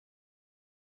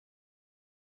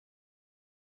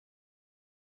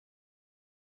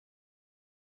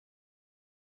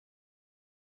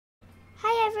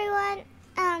Hi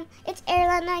everyone, it's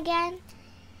Erlen again.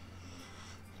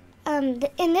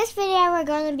 In this video we're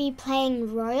going to be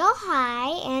playing Royale High,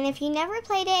 and if you never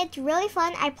played it, it's really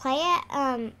fun. I play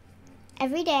it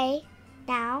every day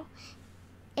now.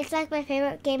 It's like my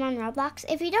favorite game on Roblox.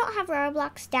 If you don't have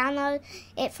Roblox, download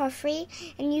it for free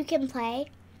and you can play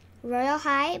Royale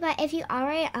High. But if you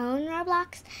already own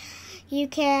Roblox, you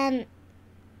can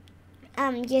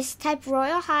just type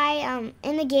Royale High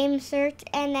in the game search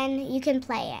and then you can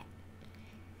play it.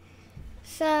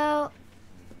 So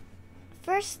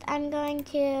first I'm going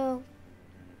to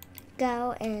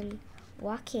go and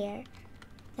walk here.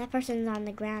 That person's on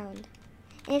the ground.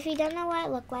 And if you don't know what I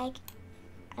look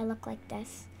like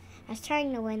this. I was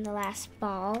trying to win the last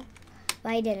ball,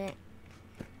 but I didn't.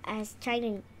 I was trying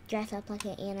to dress up like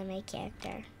an anime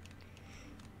character.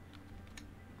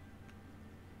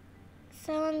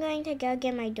 So I'm going to go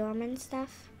get my dorm and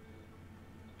stuff.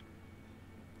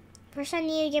 First I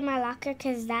need to get my locker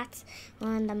because that's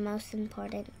one of the most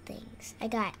important things. I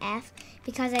got F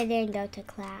because I didn't go to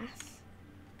class.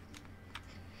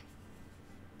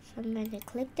 So I'm going to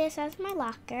click this as my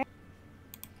locker.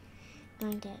 I'm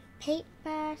going to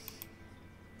paintbrush,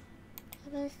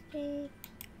 chemistry,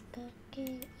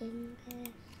 cooking,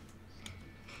 English.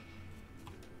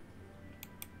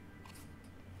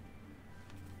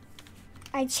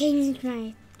 I changed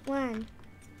my one.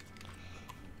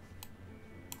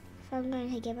 So I'm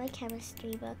going to get my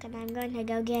chemistry book and I'm going to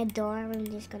go get a dorm. I'm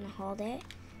just going to hold it.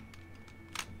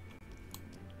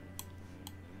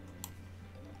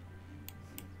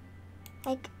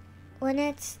 Like when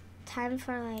it's time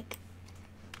for like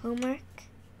homework,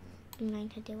 I'm going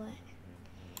to do it.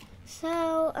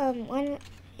 So when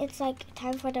it's like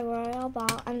time for the royal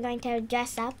ball, I'm going to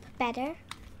dress up better.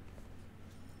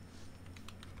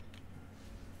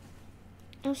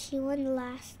 Oh, she won the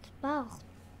last ball.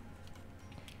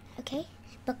 Okay,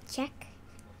 book check,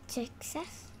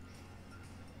 success.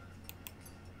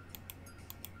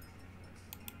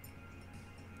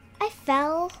 I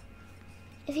fell.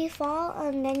 If you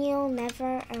fall, then you'll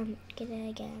never get it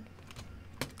again.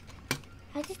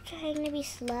 I'm just trying to be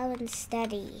slow and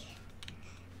steady.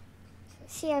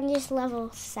 See, I'm just level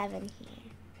 7 here.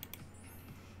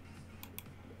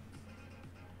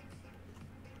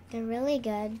 They're really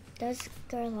good. Those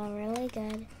girls are really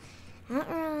good. I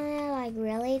don't want to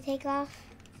really take off.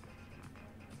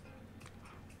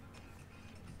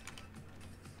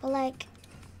 But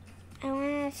I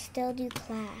want to still do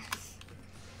class.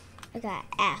 I got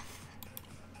F.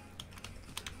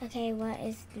 Okay, what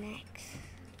is next?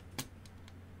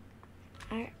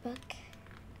 Art book.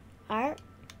 Art.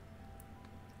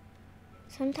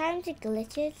 Sometimes it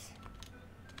glitches.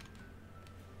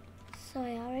 So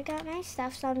I already got my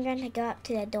stuff, so I'm going to go up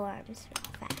to the dorms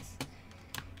real fast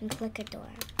and click a dorm.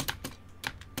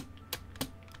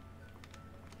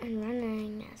 I'm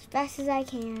running as fast as I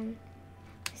can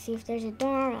to see if there's a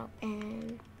door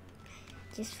open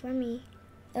just for me.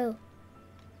 Oh,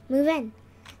 move in.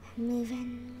 Move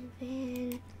in, move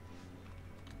in.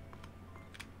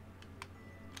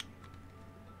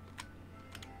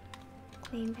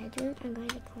 Claim bedroom. I'm going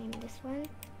to claim this one.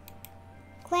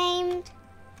 Claimed.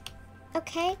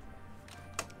 Okay.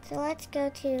 So let's go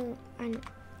to an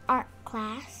art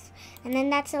class. And then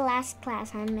that's the last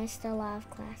class. I missed a lot of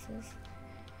classes.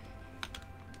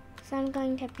 So I'm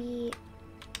going to be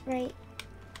right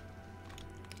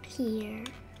here.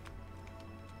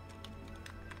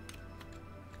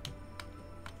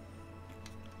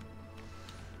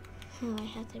 Oh, I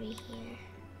have to be here.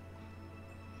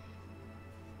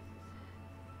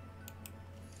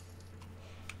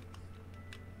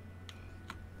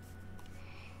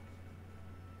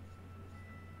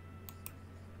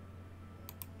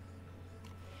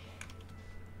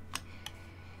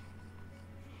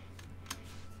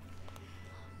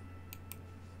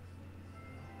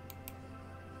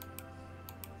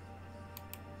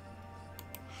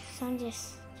 So I'm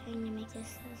just trying to make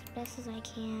this as best as I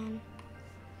can.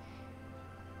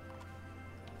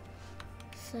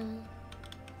 So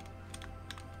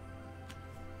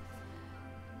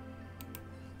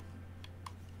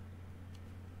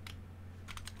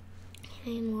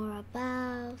maybe more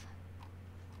above.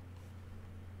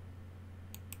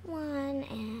 1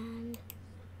 and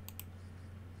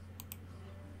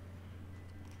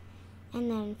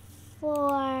then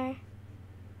 4.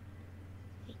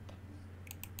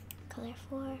 Color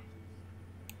 4,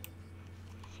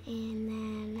 and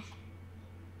then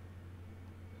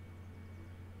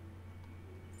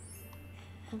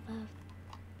above.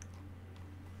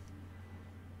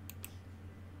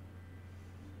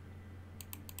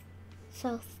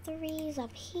 So 3's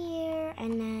up here,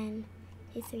 and then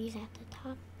 2 3's at the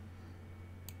top.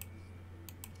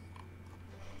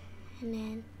 And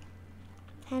then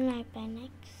turn my back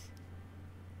next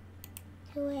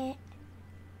to it.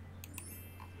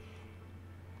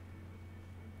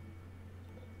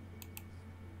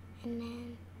 And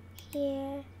then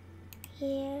here,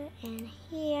 here, and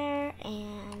here,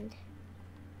 and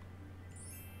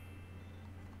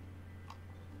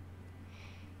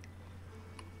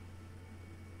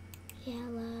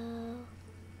yellow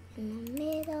in the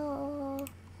middle,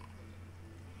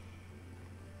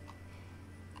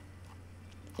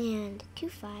 and 2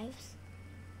 5s.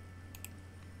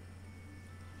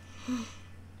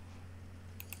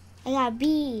 I got a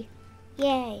B.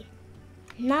 Yay.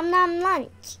 Nom nom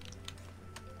lunch.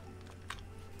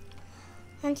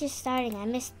 Lunch is starting. I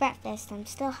missed breakfast. I'm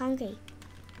still hungry.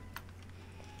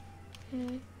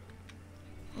 I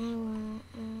want,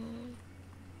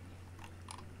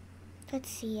 let's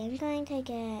see. I'm going to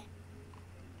get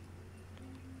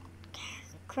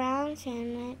crown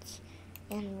sandwich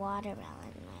and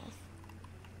watermelon with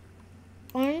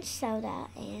orange soda,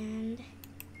 and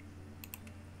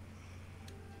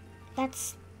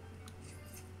that's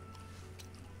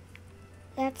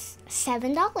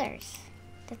 $7.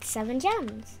 That's 7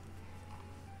 gems.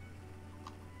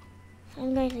 So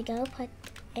I'm going to go put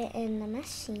it in the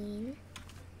machine.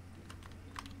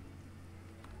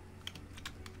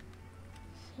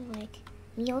 So like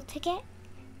meal ticket.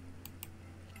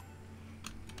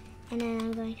 And then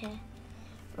I'm going to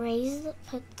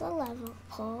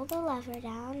pull the lever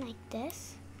down like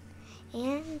this.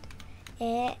 And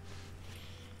it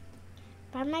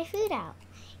brought my food out.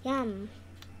 Yum.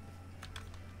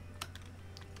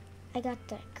 I got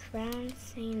the crown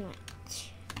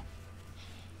sandwich.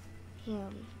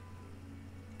 Yum.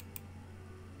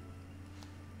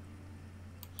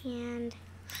 And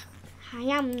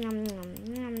yum, yum, yum,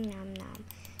 yum, yum,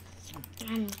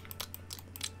 yum.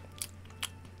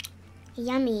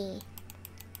 Yummy.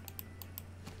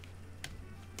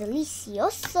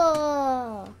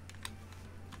 Delicioso.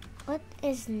 What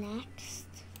is next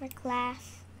for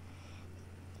class?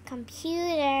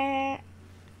 Computer.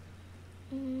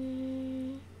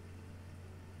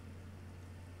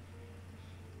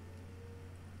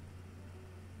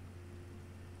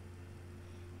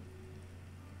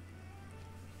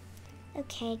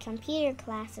 Okay, computer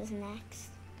class is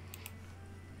next.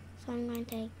 So I'm going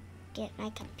to get my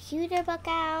computer book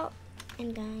out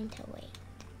and going to wait.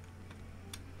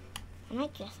 I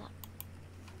might dress up.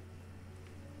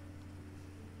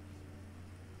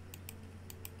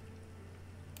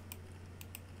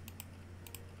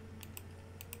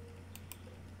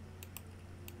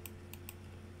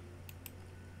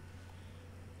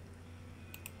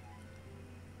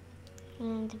 I'm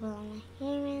going to put on my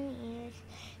hearing ears.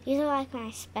 These are like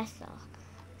my special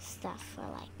stuff for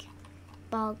like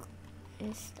bug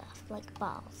and stuff, like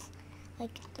balls.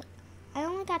 Like I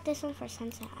only got this one for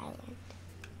Sunset Island.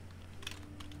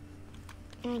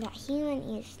 And I got human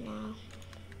ears now.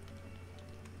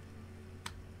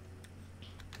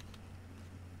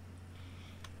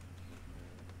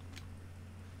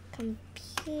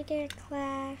 Computer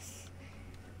class.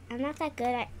 I'm not that good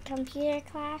at computer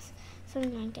class, so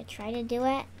I'm going to try to do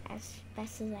it as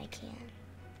best as I can.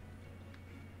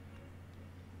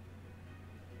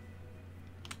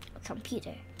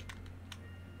 Computer.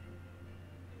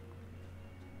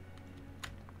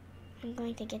 I'm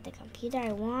going to get the computer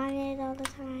I wanted all the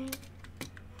time.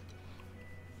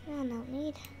 I don't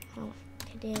need homework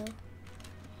to do.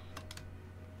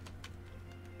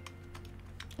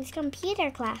 It's computer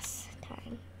class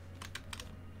time.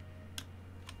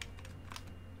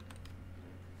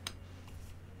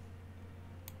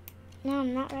 No,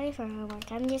 I'm not ready for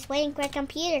homework. I'm just waiting for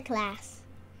computer class.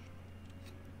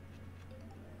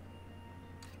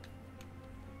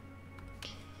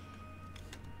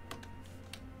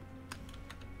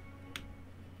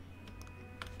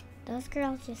 Those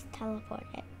girls just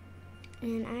teleported.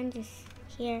 And I'm just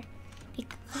here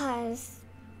because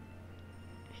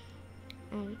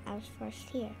I was first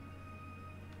here.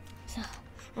 So,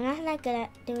 I'm not that good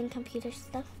at doing computer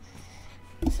stuff.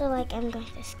 So, like, I'm going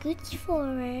to scooch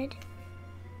forward.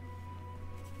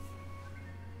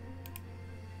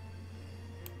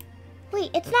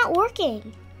 Wait, it's not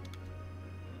working.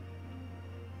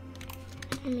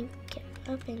 Let me get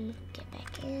up and get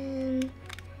back in.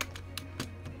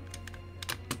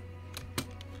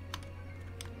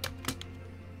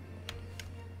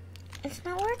 It's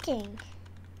not working.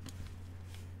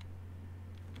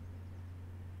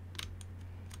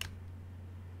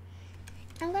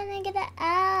 I'm gonna get an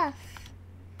F.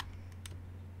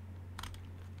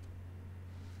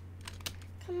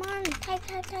 Come on, type.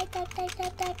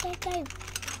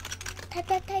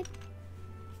 Type.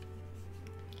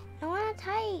 I wanna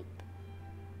type.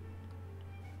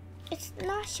 It's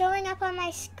not showing up on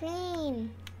my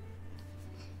screen.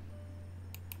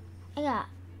 Did not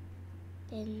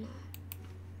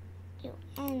do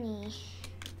any.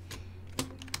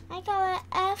 I got an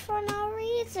F for no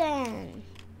reason.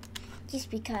 Just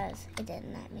because it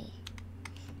didn't let me.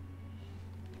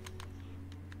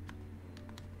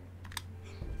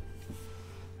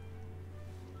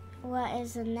 What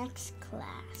is the next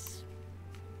class?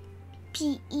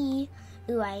 PE.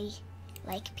 Ooh, I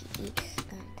like PE.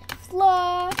 On the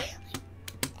floor,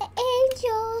 like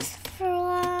angels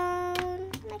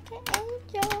flown, like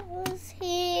angels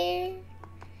here.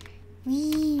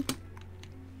 Wee.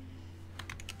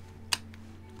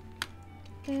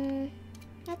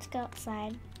 Let's go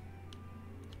outside.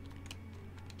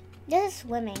 This is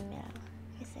swimming though,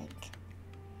 I think.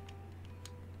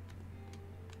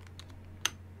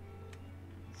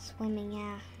 Swimming,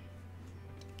 yeah.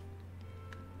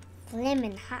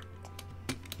 Flamin' hot.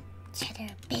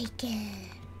 Cheddar bacon.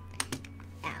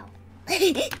 Ow.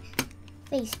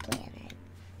 Face planet.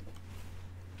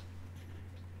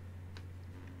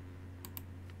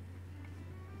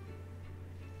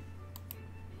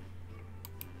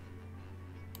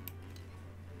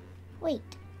 Wait.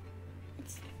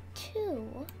 It's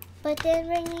 2. But then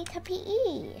bring me to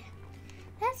PE.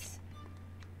 That's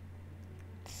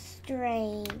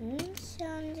strange. So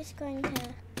I'm just going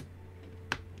to...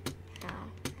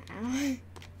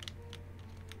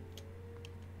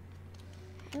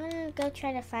 I'm gonna go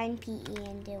try to find PE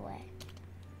and do it.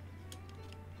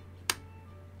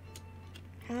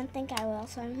 I don't think I will,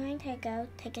 so I'm going to go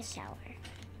take a shower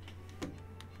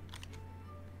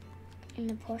in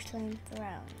the porcelain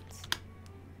thrones.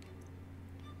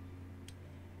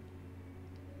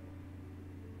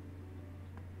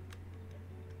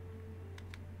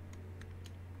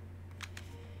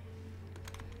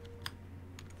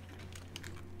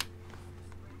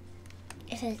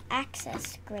 It says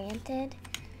access granted.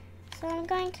 So I'm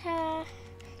going to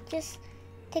just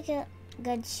take a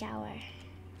good shower.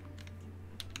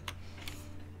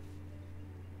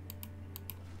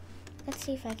 Let's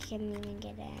see if I can even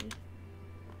get in.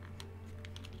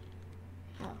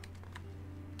 Oh,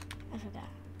 I forgot.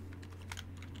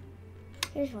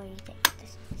 Here's where you take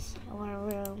this shower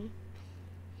room.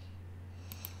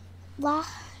 Lock.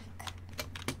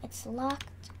 It's locked.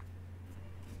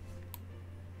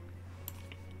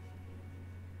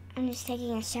 I'm just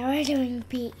taking a shower during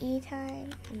PE time.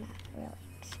 I'm not really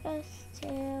supposed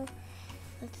to.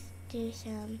 Let's do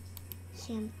some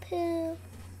shampoo,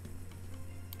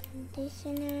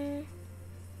 conditioner,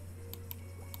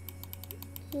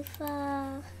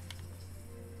 loofah.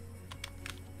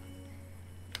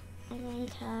 I'm going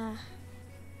to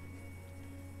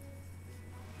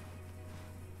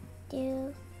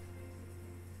do,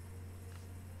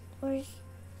 where's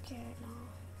journal?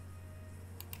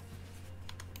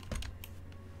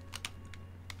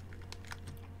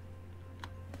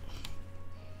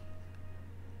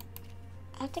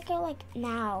 I have to go like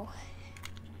now.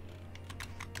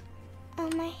 Oh,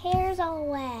 my hair's all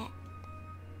wet.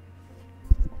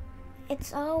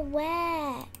 It's all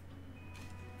wet.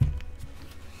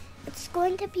 It's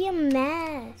going to be a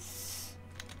mess.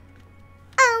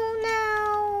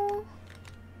 Oh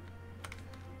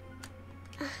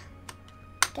no.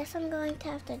 Guess I'm going to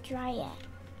have to dry it.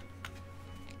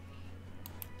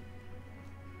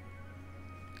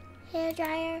 Hair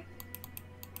dryer.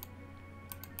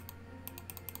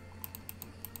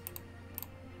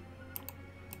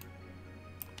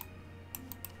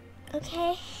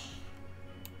 Okay,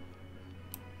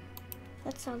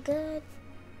 that's all good.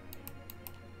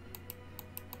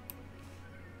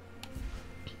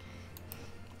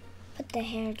 Put the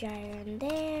hair dryer in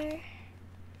there.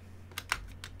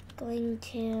 Going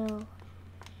to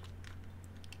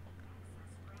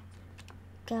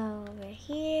go over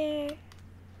here.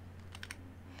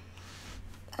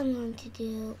 I'm going to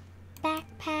do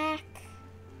backpack,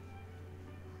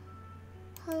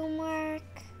 homework,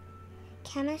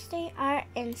 chemistry, art,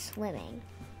 and swimming.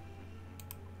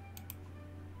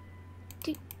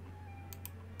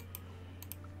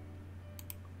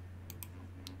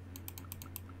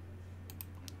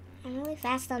 I'm really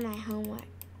fast on my homework.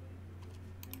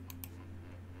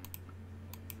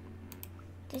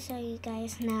 Just so you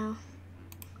guys know.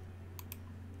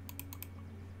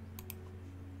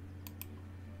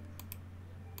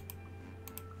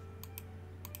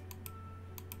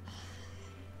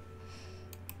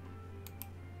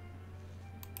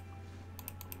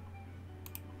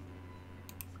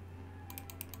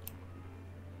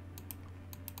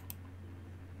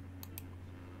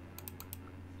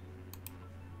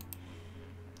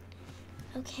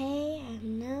 Okay, I have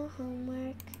no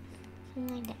homework. I'm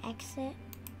going to exit.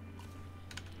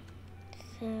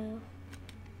 to,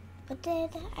 what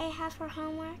did I have for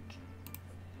homework?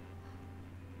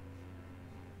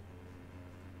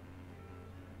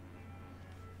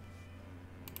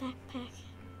 Backpack,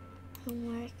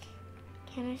 homework,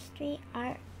 chemistry,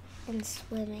 art, and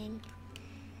swimming.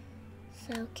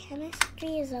 So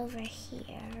chemistry is over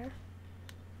here.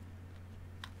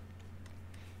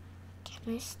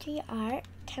 Chemistry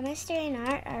and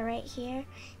art are right here,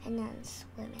 and then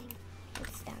swimming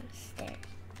is downstairs.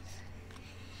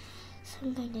 So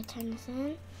I'm going to turn this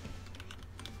in.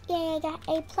 Yay, I got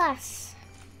A+.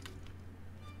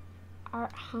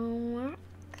 Art homework.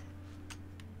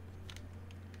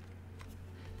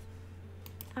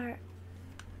 Art.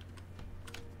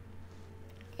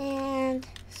 And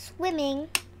swimming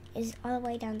is all the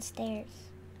way downstairs.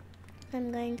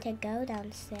 I'm going to go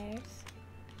downstairs.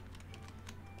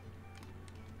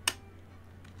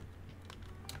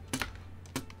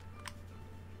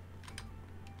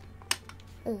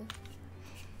 Ooh.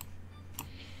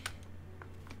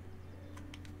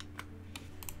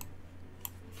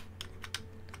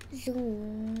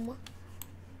 Zoom.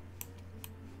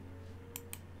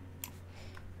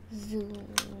 Zoom.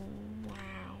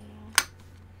 Wow.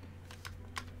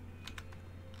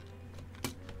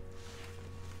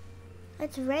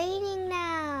 It's raining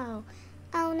now.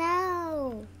 Oh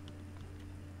no.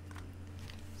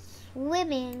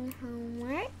 Swimming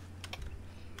homework.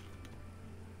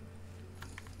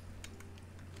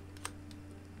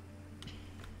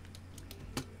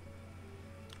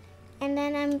 And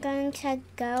then I'm going to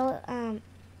go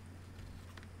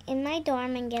in my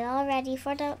dorm and get all ready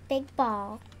for the big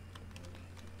ball.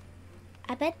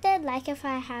 I bet they'd like if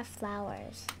I have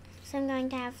flowers. So I'm going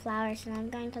to have flowers and I'm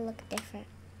going to look different.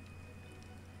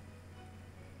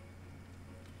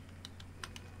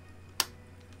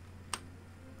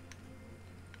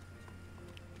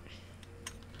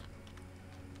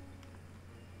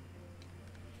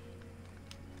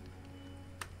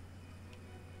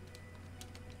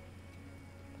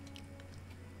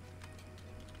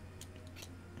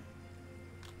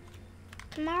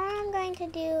 Tomorrow I'm going to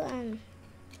do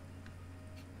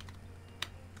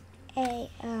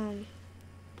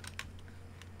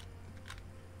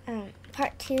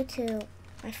part 2 to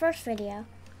my first video,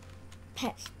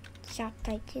 Pet Shop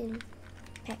Tycoon,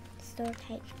 Pet Store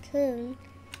Tycoon,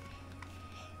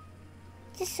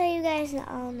 just so you guys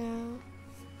all know.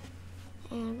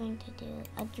 And I'm going to do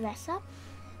a dress up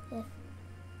with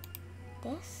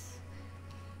this.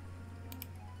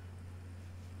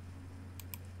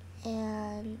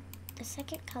 And the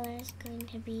second color is going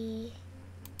to be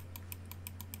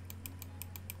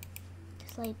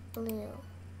this light blue.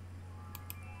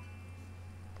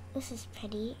 This is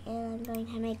pretty, and I'm going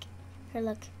to make her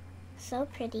look so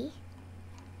pretty.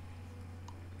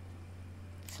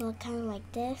 So look kind of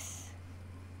like this.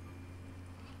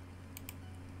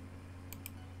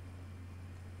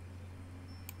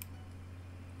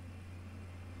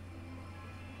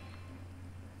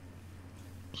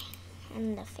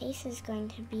 And the face is going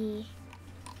to be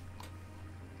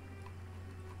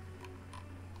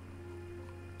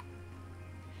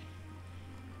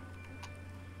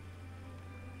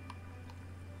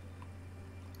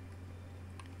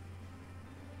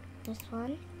this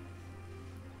one,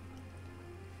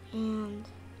 and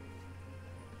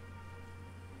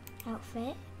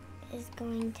outfit is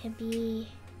going to be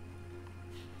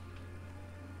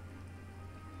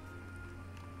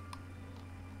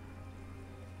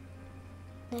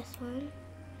this one.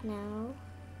 No,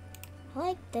 I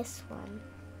like this one.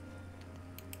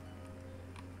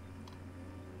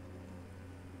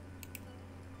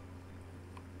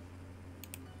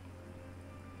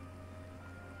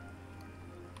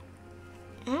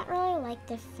 I don't really like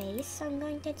the face, so I'm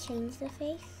going to change the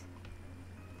face.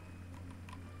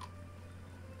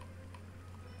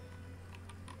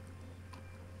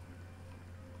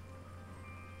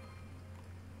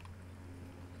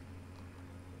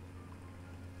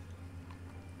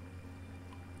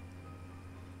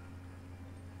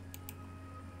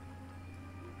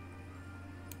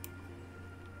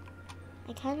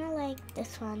 I kind of like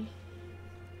this one.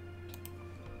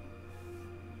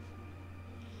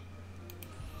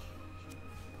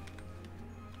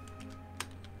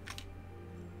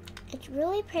 It's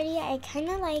really pretty. I kind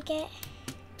of like it.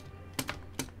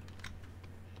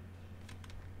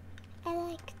 I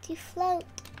like to float.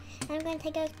 I'm going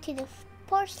to go to the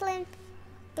porcelain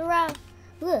throne.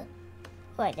 Ugh.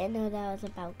 Oh, I didn't know that was a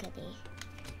balcony.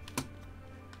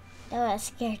 That would have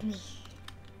scared me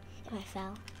if I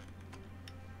fell.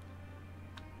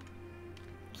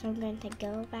 So I'm going to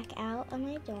go back out on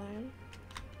my dorm.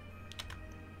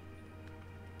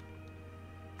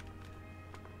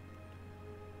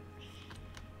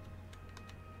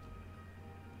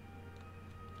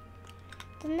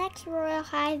 The next Royal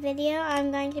High video,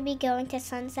 I'm going to be going to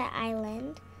Sunset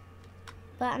Island.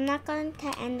 But I'm not going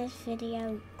to end this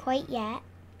video quite yet.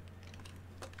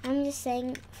 I'm just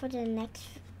saying for the next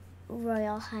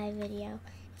Royal High video,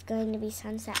 it's going to be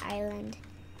Sunset Island.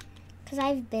 Because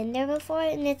I've been there before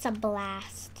and it's a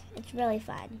blast. It's really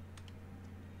fun.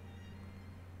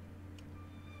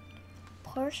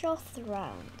 Portal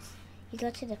Thrones. You go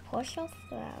to the Portal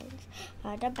Thrones,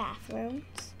 or the bathrooms.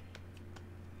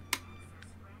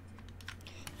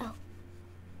 Oh,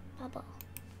 bubble.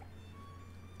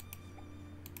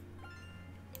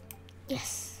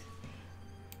 Yes.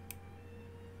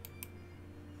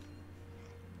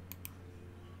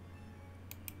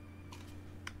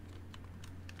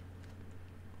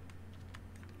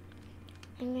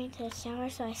 I'm going to the shower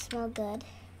so I smell good.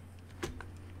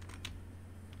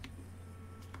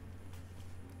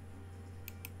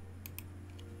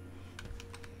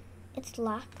 It's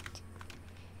locked.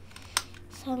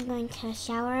 So I'm going to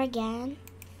shower again,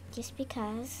 just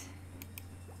because.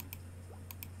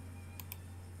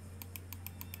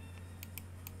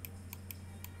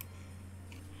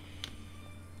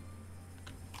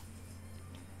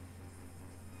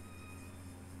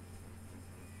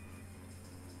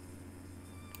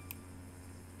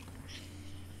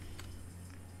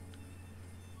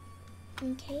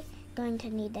 Okay, going to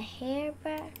need the hair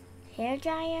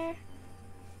dryer.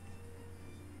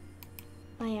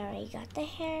 I already got the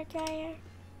hair dryer.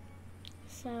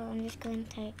 So I'm just going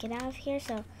to get out of here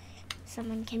so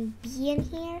someone can be in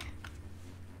here.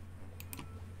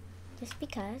 Just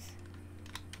because.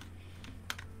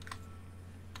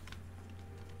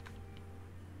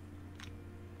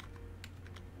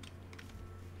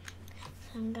 So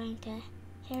I'm going to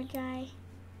hair dry.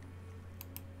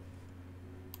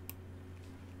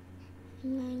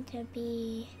 I'm going to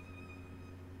be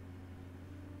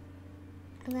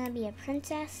a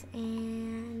princess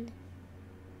and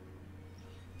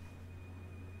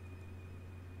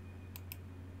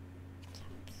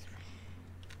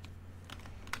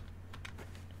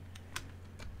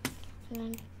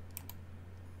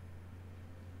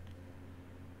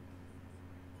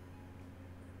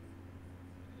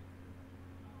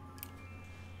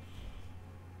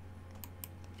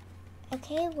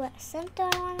okay, what scent do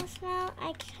I want to smell?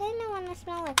 I kind of want to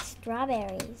smell like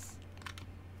strawberries.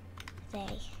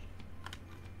 Today.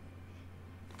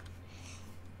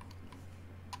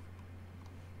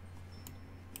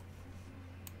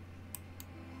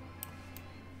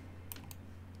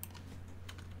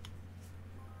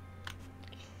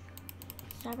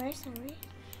 Strawberry.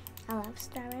 I love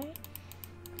strawberry.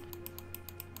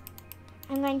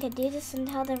 I'm going to do this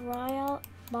until the royal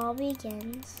ball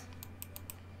begins.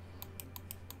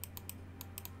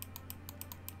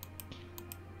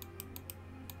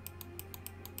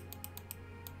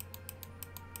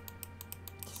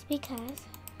 Because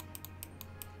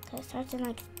it starts in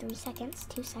like 3 seconds,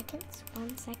 2 seconds,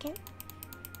 1 second,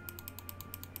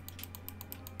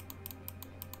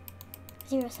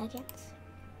 0 seconds.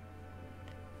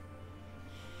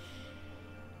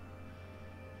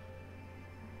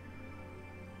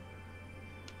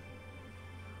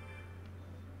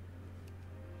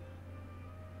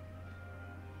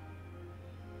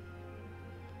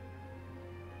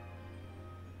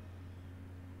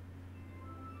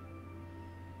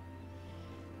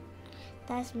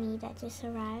 That's me that just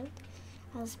arrived.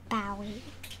 I was bowing.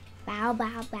 Bow,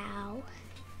 bow, bow.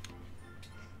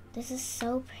 This is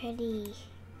so pretty.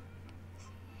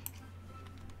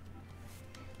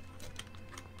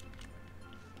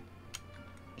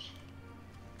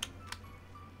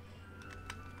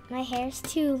 My hair's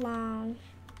too long.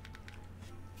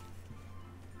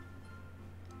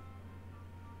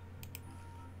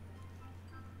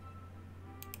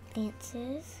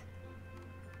 Dances.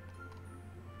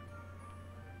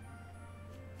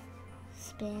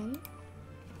 Spin.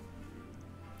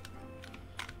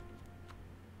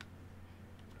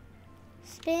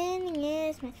 Spinning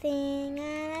is my thing,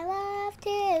 and I love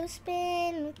to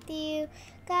spin with you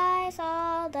guys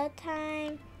all the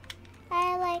time.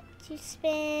 I like to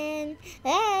spin.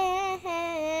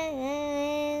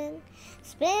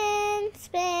 Spin,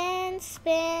 spin,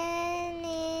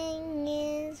 spinning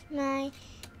is my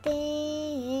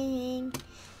thing.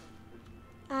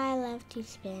 I love to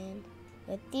spin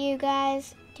with you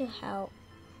guys to help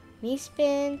me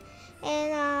spin,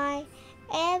 and I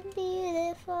am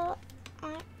beautiful.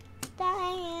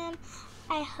 I am.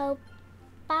 I hope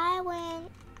I win.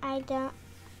 I don't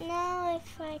know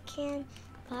if I can,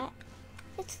 but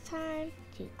it's time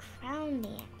to crown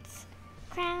dance.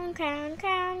 Crown, crown,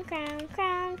 crown, crown,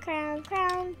 crown, crown,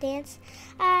 crown dance.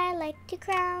 I like to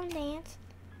crown dance.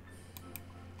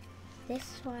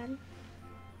 This one.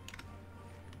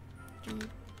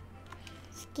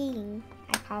 skiing,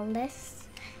 I call this.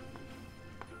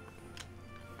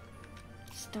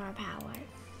 Star power.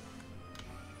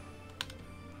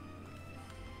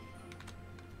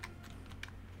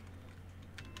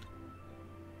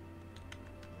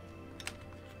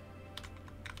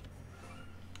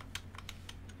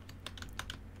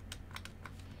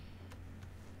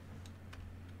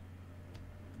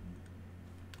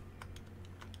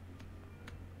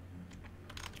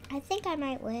 I think I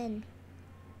might win.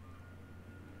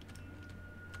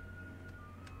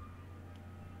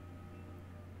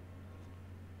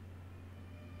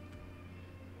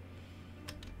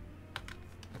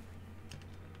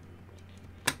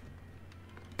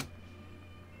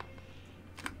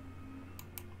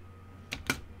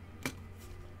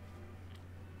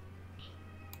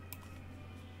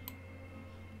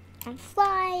 I'm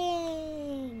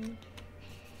flying!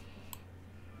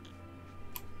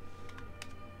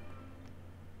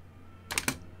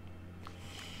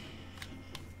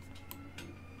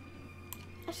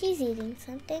 Oh, she's eating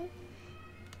something.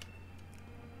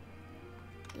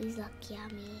 These look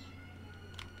yummy.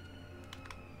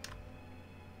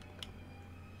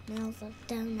 Smells of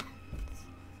donuts.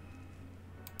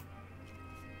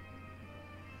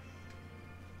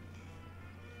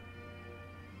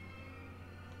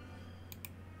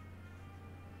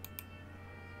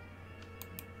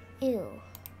 Ew.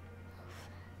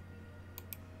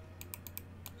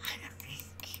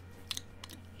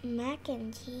 Mac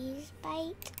and cheese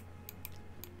bite.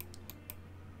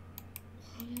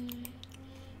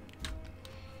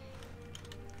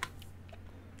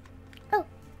 Oh,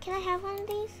 can I have one of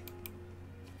these?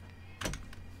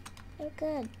 They're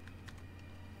good.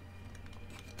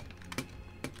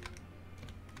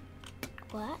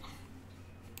 What?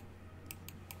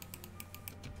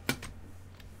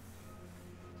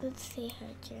 Let's see her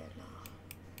journal.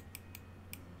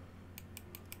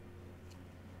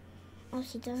 Oh,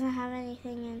 she doesn't have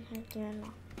anything in her journal.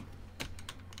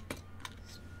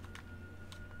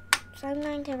 So I'm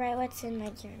going to write what's in my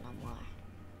journal more.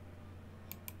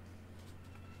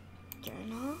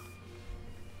 Journal.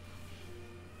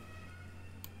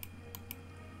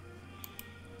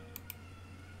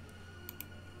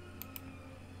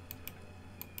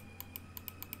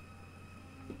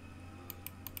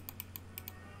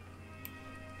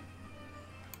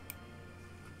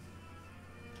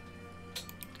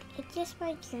 It's just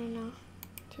my journal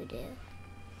to do.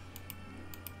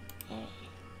 Okay.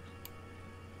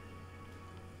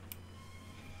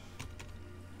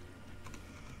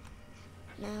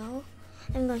 Now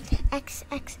I'm going to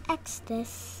XXX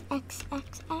this.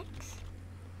 XXX.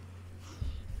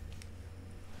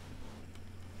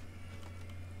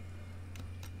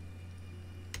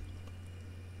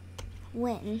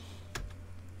 Win.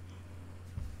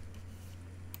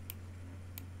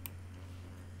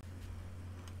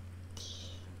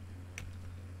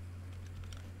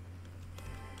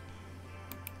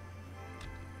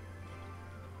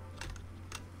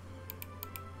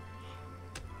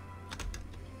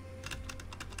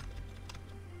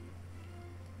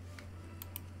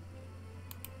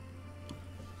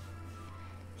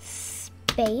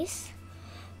 Space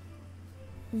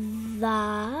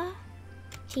the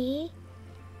T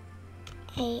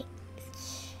H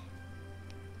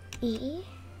E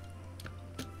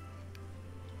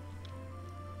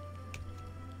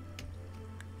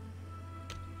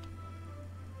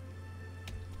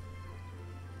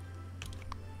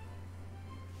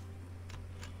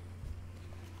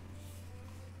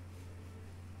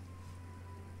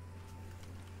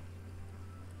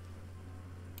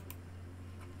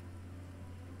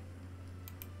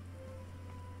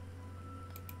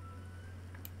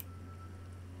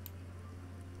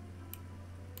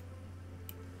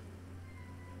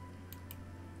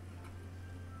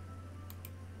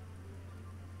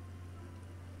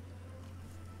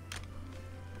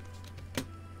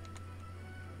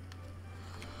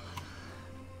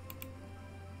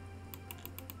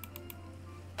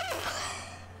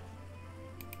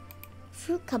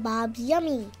fruit kebabs,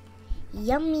 yummy.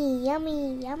 Yummy,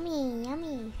 yummy, yummy,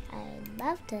 yummy. I'd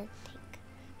love to take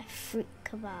a fruit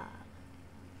kebab.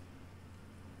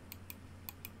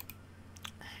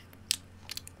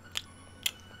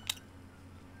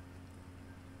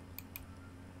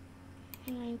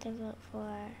 I'm going to vote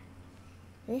for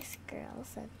this girl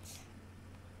since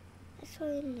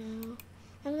actually no.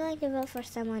 I'm going to vote for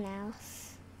someone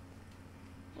else.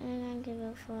 I'm going to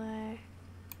vote for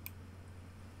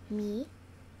me.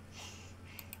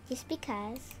 Just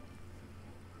because.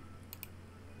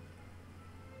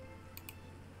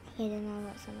 Okay, then I'll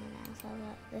vote someone else. I'll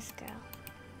vote this girl.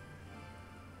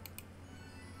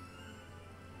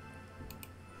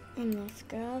 And this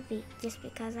girl, just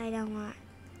because I don't want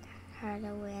her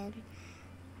to win,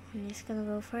 I'm just gonna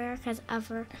vote for her because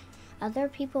other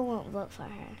people won't vote for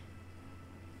her.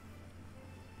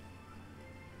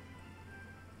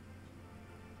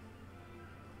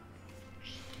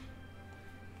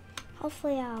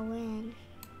 Hopefully I'll win.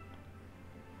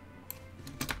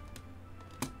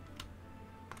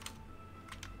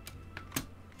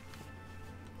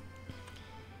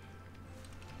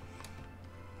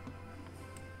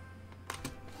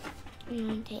 I'm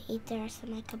going to eat the rest of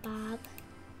my kebab.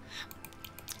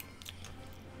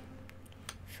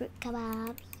 Fruit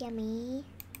kebab, yummy.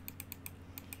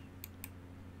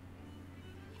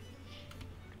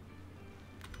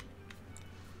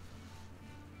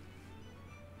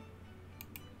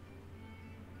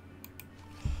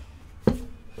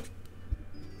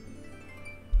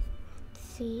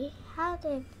 See, how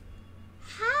did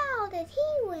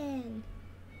he win?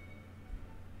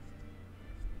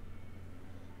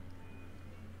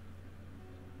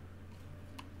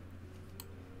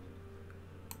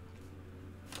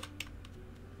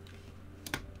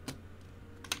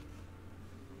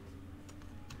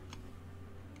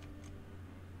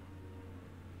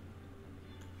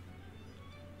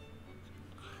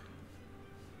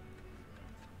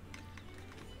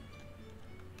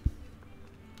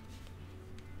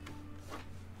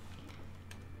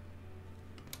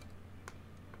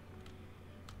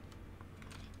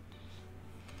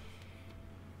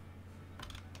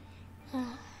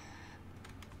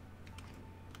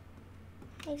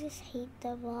 I just hate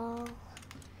the ball.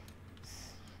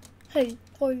 Hey,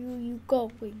 where are you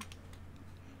going?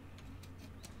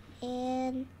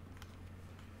 And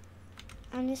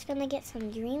I'm just gonna get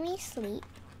some dreamy sleep.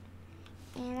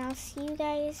 And I'll see you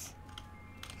guys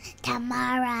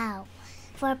tomorrow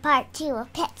for part 2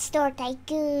 of Pet Store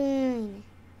Tycoon.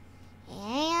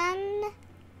 And